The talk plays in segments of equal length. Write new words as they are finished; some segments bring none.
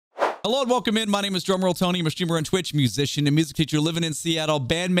Hello and welcome in. My name is DrumRollTony. I'm a streamer on Twitch, musician and music teacher living in Seattle.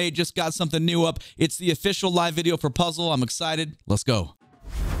 BAND-MAID just got something new up. It's the official live video for Puzzle. I'm excited. Let's go.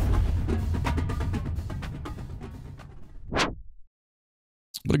 What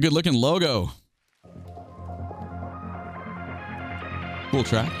a good looking logo. Cool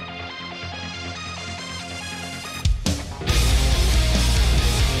track.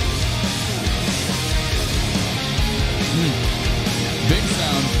 Big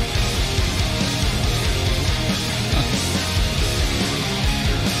sound.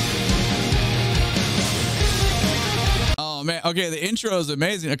 Oh man, okay, the intro is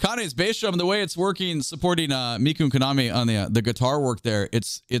amazing. Akane's bass drum, the way it's working, supporting Miku and Konami on the guitar work there,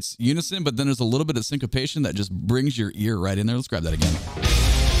 it's unison, but then there's a little bit of syncopation that just brings your ear right in there. Let's grab that again.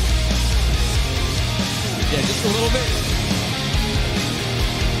 Yeah, just a little bit.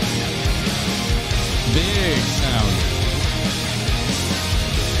 Big sound.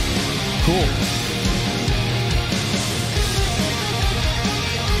 Cool.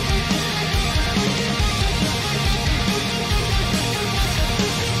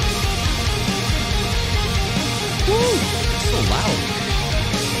 Woo! So loud.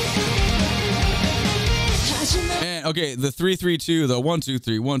 And okay, the 3-3-2, the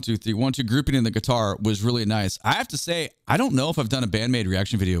 1-2-3, 1-2-3, 1-2 grouping in the guitar was really nice. I have to say, I don't know if I've done a BAND-MAID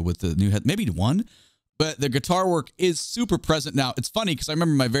reaction video with the new head, maybe one. But the guitar work is super present now. It's funny because I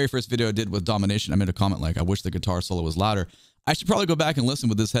remember my very first video I did with Domination. I made a comment like, I wish the guitar solo was louder. I should probably go back and listen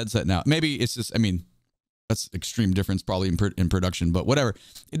with this headset now. Maybe it's just, I mean, that's extreme difference probably in production, but whatever.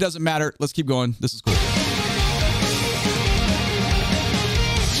 It doesn't matter. Let's keep going. This is cool.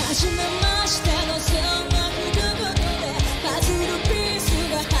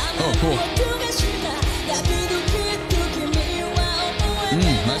 Oh, cool.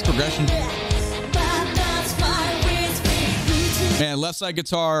 Nice progression. And left side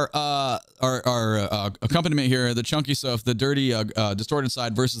guitar, our accompaniment here, the chunky stuff, the dirty, distorted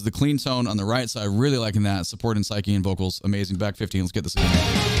side versus the clean tone on the right side. Really liking that. Support and psyche and vocals. Amazing. Back 15. Let's get this again.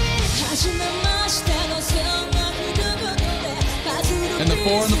 And the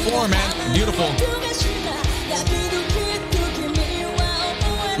 4 on the floor, man. Beautiful.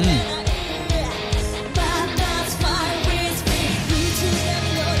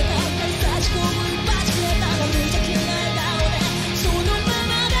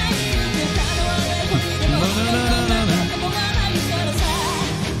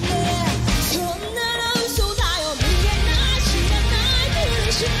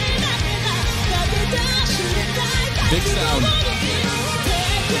 Big sound.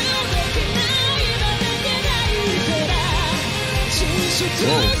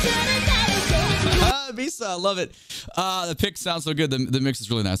 Visa, I love it. The pick sounds so good. The mix is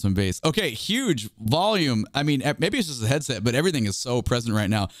really nice on bass. Okay, huge volume. I mean, maybe it's just a headset, but everything is so present right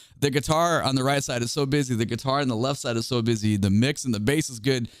now. The guitar on the right side is so busy. The guitar on the left side is so busy. The mix and the bass is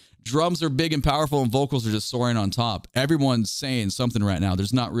good. Drums are big and powerful, and vocals are just soaring on top. Everyone's saying something right now.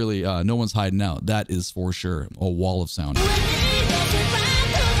 There's not really, no one's hiding out. That is for sure a wall of sound.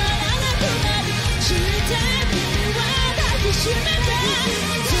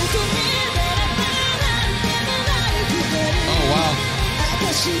 wow.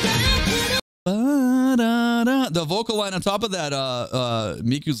 The vocal line on top of that,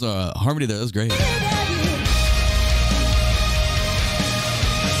 Miku's harmony there, is great.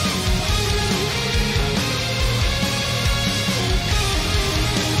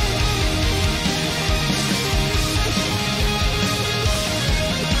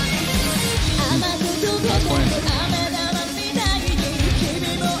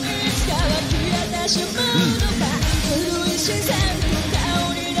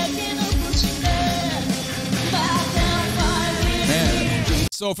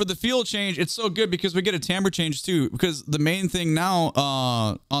 So for the feel change, it's so good because we get a timbre change too. Because the main thing now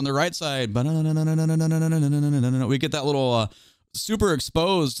on the right side, we get that little super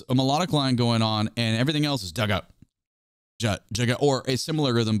exposed melodic line going on, and everything else is dug out, or a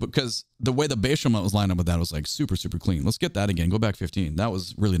similar rhythm. Because the way the bass drum was lined up with that was like super clean. Let's get that again. Go back 15. That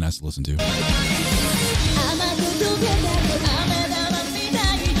was really nice to listen to.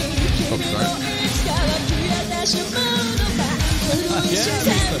 Oh, sorry.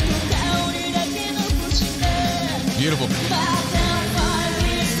 Beautiful.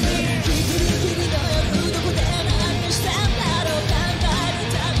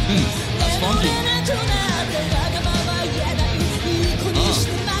 That's funky.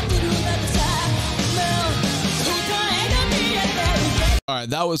 All right,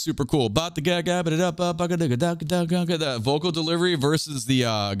 that was super cool. But the vocal delivery versus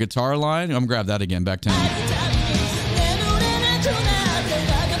the guitar line. I'm gonna grab that again. Back 10.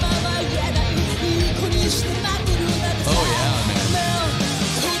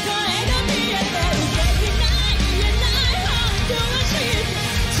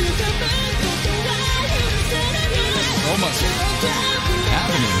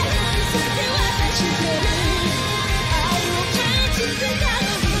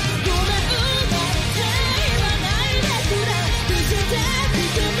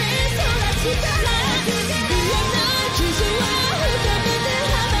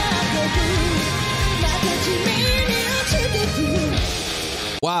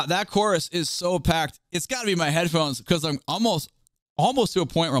 that chorus is so packed. It's got to be my headphones because I'm almost to a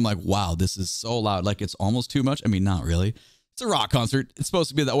point where I'm like, wow, this is so loud. Like it's almost too much. I mean, not really. It's a rock concert. It's supposed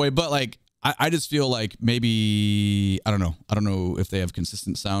to be that way, but like I just feel like maybe I don't know. I don't know if they have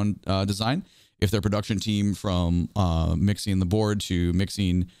consistent sound design. If their production team from mixing the board to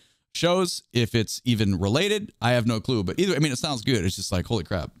mixing shows, if it's even related, I have no clue. But either, I mean, it sounds good. It's just like, holy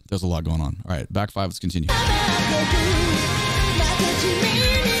crap, there's a lot going on. All right, back 5, let's continue.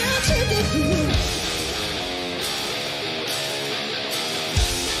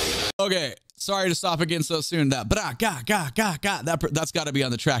 Okay, sorry to stop again so soon. That that's got to be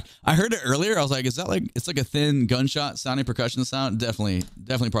on the track. I heard it earlier. I was like, is that like, it's like a thin gunshot sounding percussion sound? Definitely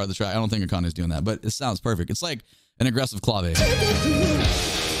part of the track. I don't think Akane's doing that, but it sounds perfect. It's like an aggressive clave.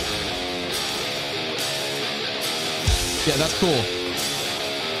 Yeah, that's cool.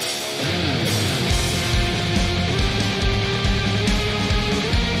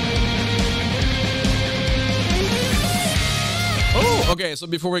 Oh, okay, so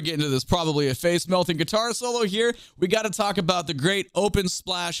before we get into this, probably a face-melting guitar solo here, we got to talk about the great open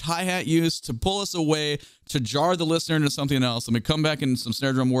splash hi-hat use to pull us away, to jar the listener into something else. And we come back in some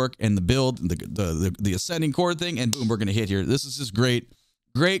snare drum work and the build, the ascending chord thing, and boom, we're going to hit here. This is just great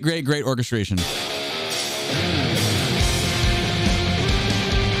orchestration.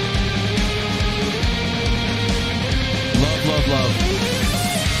 Love.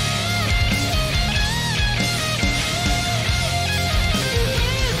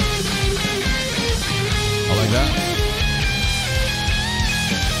 I like that.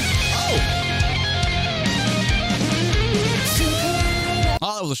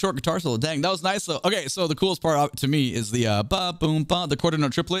 Oh, that was a short guitar solo. Dang, that was nice though. Okay, so the coolest part to me is the ba boom ba, the quarter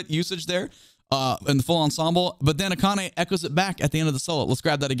note triplet usage there. And the full ensemble, but then Akane echoes it back at the end of the solo. Let's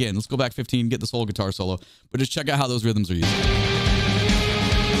grab that again. Let's go back 15, get this whole guitar solo, but just check out how those rhythms are used.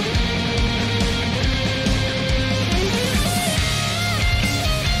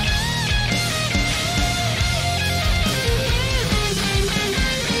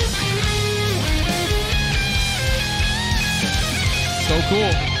 So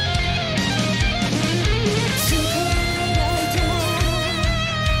cool.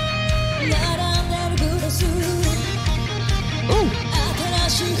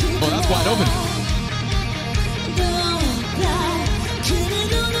 Oh, that's wide open.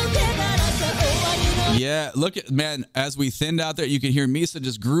 Yeah, look at, man, as we thinned out there, you can hear Misa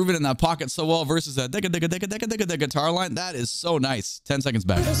just grooving in that pocket so well versus that the guitar line. That is so nice. 10 seconds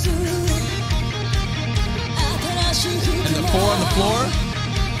back. And the 4 on the floor.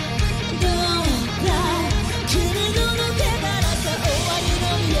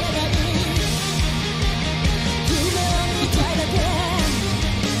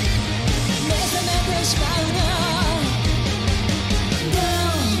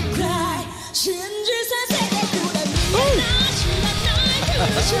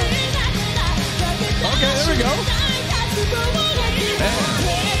 Okay, there we go. Man,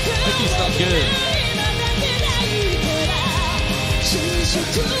 Mickey sounds good.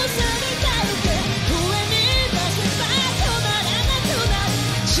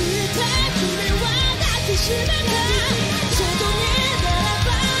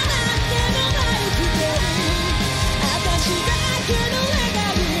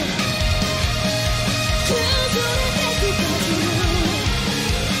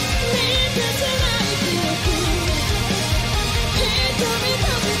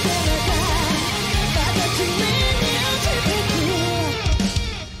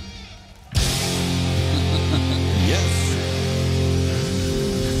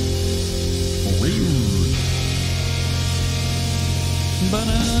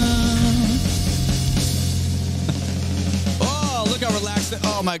 Oh, look how relaxed.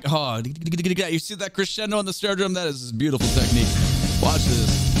 Oh my God. You see that crescendo on the snare drum? That is a beautiful technique. Watch this.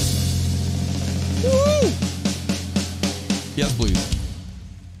 Woo! Yes, please.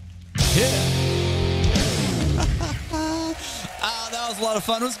 Yeah. Oh, that was a lot of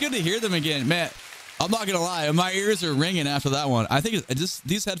fun. It was good to hear them again, man. I'm not gonna lie, my ears are ringing after that one. I think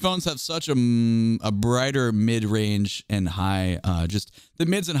these headphones have such a brighter mid-range and high. Just the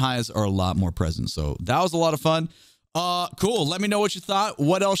mids and highs are a lot more present. So that was a lot of fun. Cool. Let me know what you thought.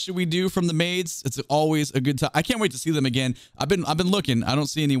 What else should we do from the Maids? It's always a good time. I can't wait to see them again. I've been looking. I don't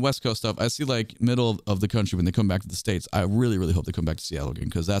see any West Coast stuff. I see like middle of the country when they come back to the States. I really hope they come back to Seattle again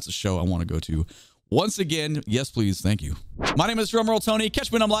because that's a show I want to go to. Once again, yes, please. Thank you. My name is DrumRollTony.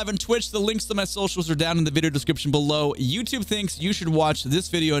 Catch me when I'm live on Twitch. The links to my socials are down in the video description below. YouTube thinks you should watch this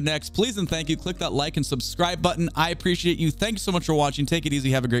video next. Please and thank you. Click that like and subscribe button. I appreciate you. Thank you so much for watching. Take it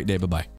easy. Have a great day. Bye-bye.